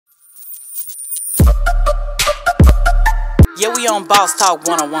Yeah, we on Boss Talk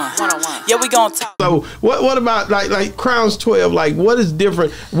 101. Yeah, we gonna talk. So what about like CROWNZ 12? Like, what is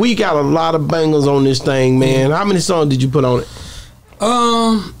different? We got a lot of bangers on this thing, man. How many songs did you put on it?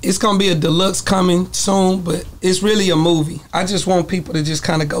 It's gonna be a deluxe coming soon, but it's really a movie. I just want people to just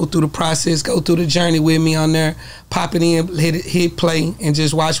kind of go through the process, go through the journey with me on there, pop it in, hit play, and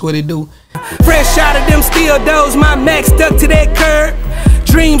just watch what it do. Fresh out of them steel doors, my Mac stuck to that curb.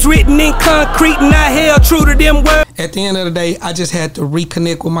 Dreams written in concrete and I held true to them words. At the end of the day, I just had to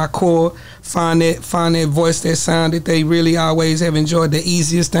reconnect with my core, find that voice, that sound that they really always have enjoyed, the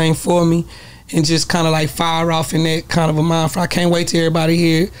easiest thing for me, and just kind of like fire off in that kind of a mind. I can't wait till everybody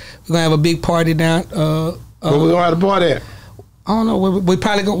here. We're gonna have a big party down. Where we gonna have a party at? I don't know. We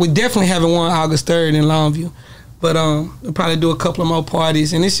definitely having one August 3rd in Longview. But we'll probably do a couple of more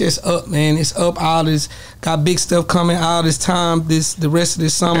parties, and it's just up, man. It's up. All this got big stuff coming all this time, the rest of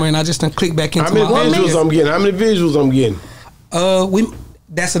this summer, and I just done click back into How many visuals I'm getting? How many visuals I'm getting?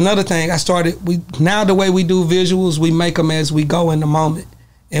 That's another thing. Now the way we do visuals, we make them as we go in the moment,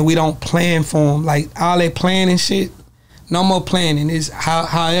 and we don't plan for them. Like all that planning shit, no more planning. It's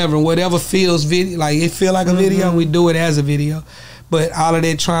however, whatever feels video, like it feel like a video, we do it as a video. But all of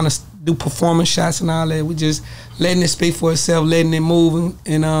that trying to do performance shots and all that, we just letting it speak for itself, letting it move,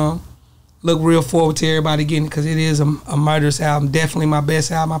 and look real forward to everybody getting it, because it is a murderous album. Definitely my best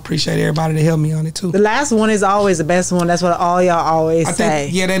album. I appreciate everybody that helped me on it too. The last one is always the best one. That's what all y'all always say.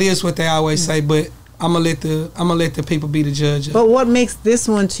 Yeah, that is what they always say. But I'm gonna let the people be the judge. But what makes this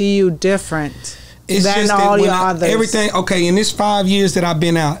one to you different than all your others? Everything. Okay, in this 5 years that I've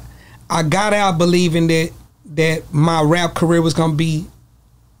been out, I got out believing that my rap career was gonna be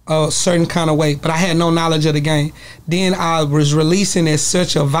a certain kind of way, but I had no knowledge of the game. Then I was releasing at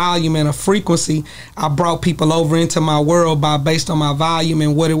such a volume and a frequency, I brought people over into my world based on my volume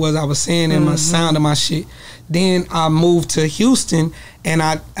and what it was I was saying and my sound of my shit. Then I moved to Houston and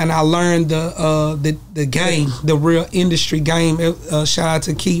I learned the game, the real industry game. Shout out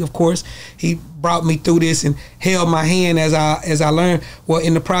to Keke, of course. He brought me through this and held my hand as I learned. Well,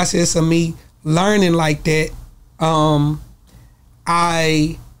 in the process of me learning like that,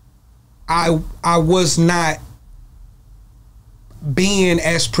 I was not being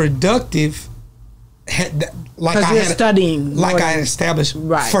as productive like I had studying, like I had established,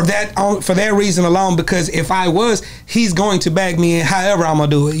 right? For that reason alone, because if I was, he's going to back me in however I'm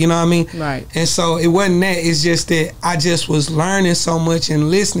gonna do it. You know what I mean? Right. And so it wasn't that. It's just that I just was learning so much and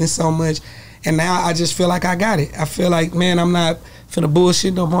listening so much, and now I just feel like I got it. I feel like, man, I'm not finna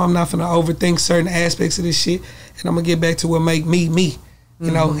bullshit no more. I'm not finna overthink certain aspects of this shit, and I'm gonna get back to what make me me. You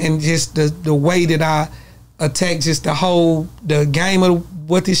know, and just the way that I attack just the game of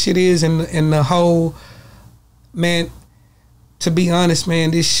what this shit is, and the whole, man, to be honest, man,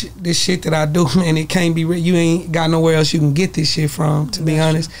 this shit that I do, man, it can't be you ain't got nowhere else you can get this shit from, to be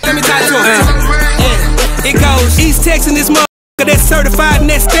honest. Let me tell you, it goes East Texas, this motherfucker that's certified in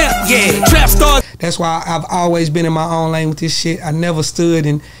that step, yeah, trap stars. That's why I've always been in my own lane with this shit. I never stood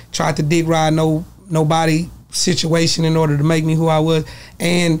and tried to dick ride nobody situation in order to make me who I was,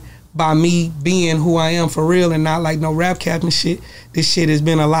 and by me being who I am for real and not like no rap cap and shit, this shit has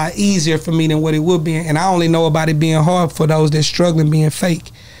been a lot easier for me than what it would be. And I only know about it being hard for those that struggling being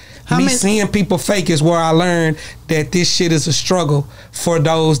fake. Seeing people fake is where I learned that this shit is a struggle for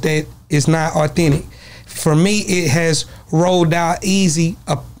those that is not authentic. For me, it has rolled out easy,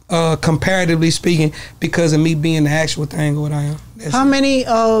 comparatively speaking, because of me being the actual thing of what I am. How many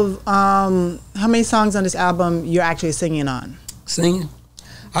songs on this album you're actually singing on? Singing,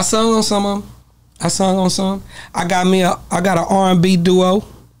 I sung on some of them. I sung on some. I got an R&B duo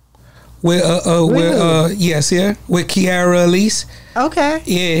with with Keara, Alyse. Okay.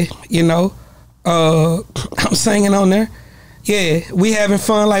 Yeah, you know, I'm singing on there. Yeah, we having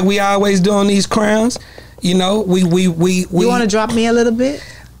fun like we always do on these CROWNZ. You know, we. You want to drop me a little bit?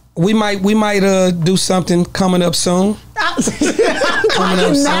 We might do something coming up soon. Coming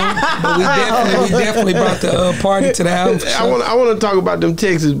up soon. But we definitely brought the party to the album. Sure. I want to talk about them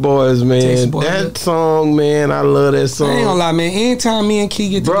Texas boys, man. Texas boys, that song, man, I love that song. I ain't gonna lie, man. Anytime me and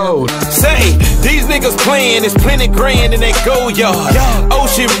Keke get together, say these niggas playing, it's plenty grand in that go yard.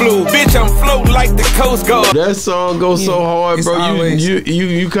 Ocean blue, bitch, I'm floating like the Coast Guard. That song goes so hard, bro.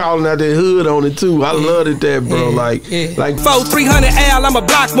 You calling out that hood on it too. I love it, that bro. Like 300 L, I'm a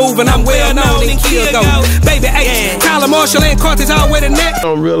block moving, I'm well known in Kill. Baby, hey, Tyler Marshall and Carter's all with the neck. I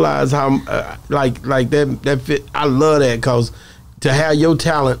don't realize how like that fit. I love that, because to have your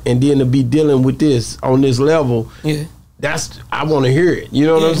talent and then to be dealing with this on this level, I want to hear it. You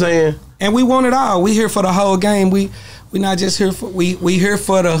know what I'm saying? And we want it all. We here for the whole game. We not just here for we here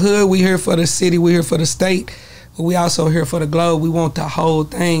for the hood. We here for the city. We here for the state. but we also here for the globe. We want the whole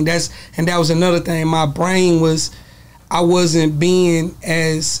thing. That was another thing. My brain was, I wasn't being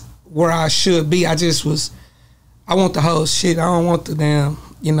as where I should be. I want the whole shit. I don't want the damn,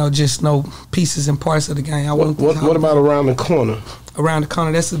 you know, just no pieces and parts of the game. I want what about around the corner? Around the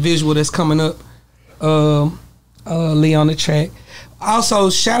corner, that's the visual that's coming up. Lee on the track. Also,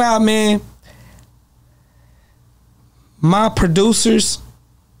 shout out, man, my producers,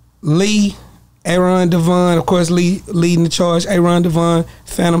 Lee, Aaron Devon, of course, Lee leading the charge, Aaron Devon,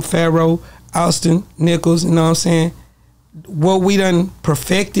 Phantom Pharaoh, Austin Nichols, you know what I'm saying? What we done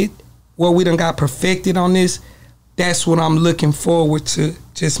perfected, what we done got perfected on this, that's what I'm looking forward to,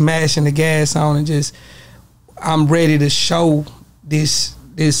 just mashing the gas on and just, I'm ready to show this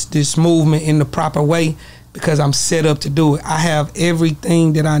movement in the proper way because I'm set up to do it. I have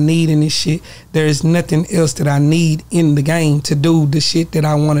everything that I need in this shit. There is nothing else that I need in the game to do the shit that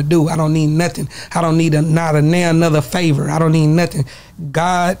I want to do. I don't need nothing. I don't need another favor. I don't need nothing.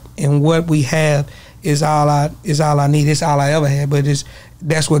 God and what we have is all I need. It's all I ever had. But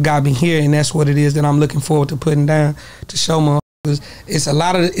that's what got me here, and that's what it is that I'm looking forward to putting down to show motherfuckers.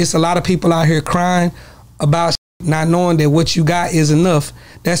 It's a lot of people out here crying about not knowing that what you got is enough.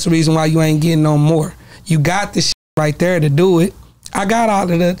 That's the reason why you ain't getting no more. You got the shit right there to do it. I got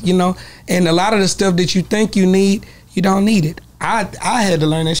all of that, you know, and a lot of the stuff that you think you need, you don't need it. I had to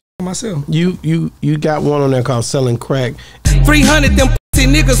learn that shit myself. You got one on there called Selling Crack. 300 them pussy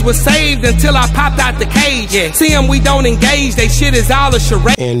niggas was saved until I popped out the cage. Yeah. See them, we don't engage. They shit is all a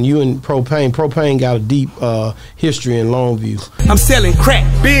charade. And you and Propain. Propain got a deep history in Longview. I'm selling crack,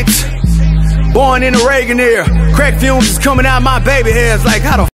 bitch. Born in the Reagan era. Crack fumes is coming out my baby hairs. Like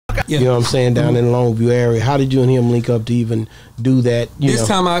how the yeah. You know what I'm saying, down in Longview area. How did you and him link up to even do that? This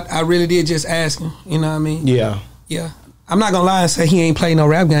time I really did just ask him, you know what I mean? Yeah. Yeah. I'm not gonna lie and say he ain't played no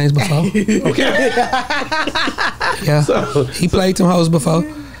rap games before. Okay. Yeah. So, he played some hoes before.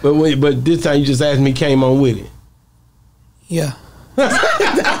 But this time you just asked me, came on with it. Yeah.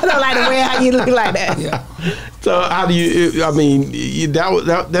 I don't like the way how you look like that. Yeah. So how do you? I mean,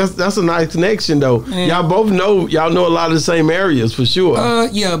 that's a nice connection though. Y'all both know a lot of the same areas for sure.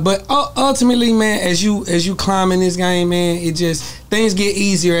 Yeah, but ultimately, man, as you climb in this game, man, it just things get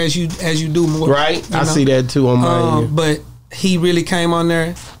easier as you do more. Right, I see that too on my end. But he really came on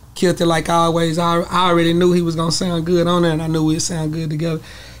there, killed it like always. I already knew he was gonna sound good on there, and I knew we'd sound good together.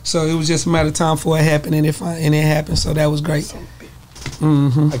 So it was just a matter of time for it happened, and it happened. So that was great.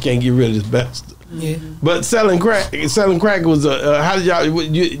 I can't get rid of this best. Yeah. But selling crack was how did y'all?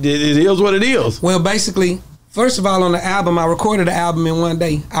 It is what it is. Well, basically, first of all, on the album, I recorded the album in one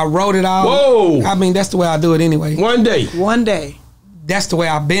day. I wrote it all. Whoa! I mean, that's the way I do it anyway. One day. One day. That's the way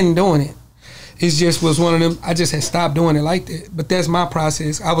I've been doing it. It just was one of them. I just had stopped doing it like that. But that's my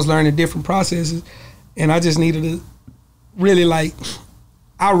process. I was learning different processes, and I just needed to really like.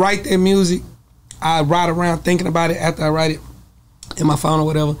 I write that music. I ride around thinking about it after I write it in my phone or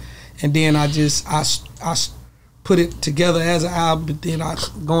whatever, and then I put it together as an album. But then I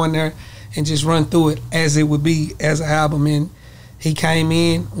go in there and just run through it as it would be as an album. And he came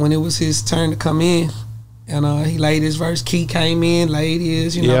in when it was his turn to come in, and he laid his verse. Keke came in, laid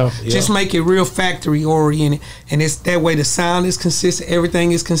his, you know, just make it real factory oriented. And it's that way. The sound is consistent.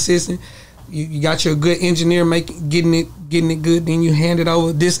 Everything is consistent. You got your good engineer getting it good. Then you hand it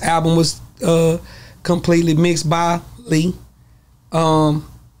over. This album was completely mixed by Lee.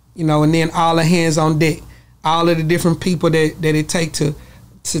 You know, and then all the hands on deck, all of the different people that it take to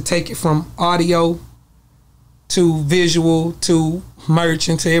take it from audio to visual to merch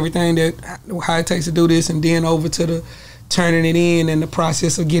and to everything how it takes to do this, and then over to the turning it in and the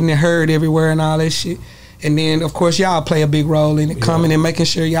process of getting it heard everywhere and all that shit. And then of course y'all play a big role in it, coming and making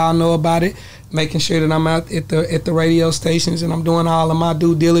sure y'all know about it, making sure that I'm out at the radio stations and I'm doing all of my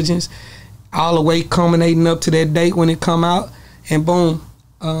due diligence, all the way culminating up to that date when it come out. And boom,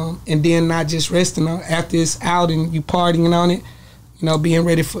 and then not just resting on after it's out and you partying on it, you know, being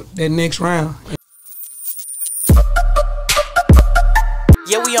ready for that next round.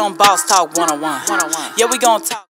 Yeah, we on Boss Talk 101. Yeah, we gonna talk.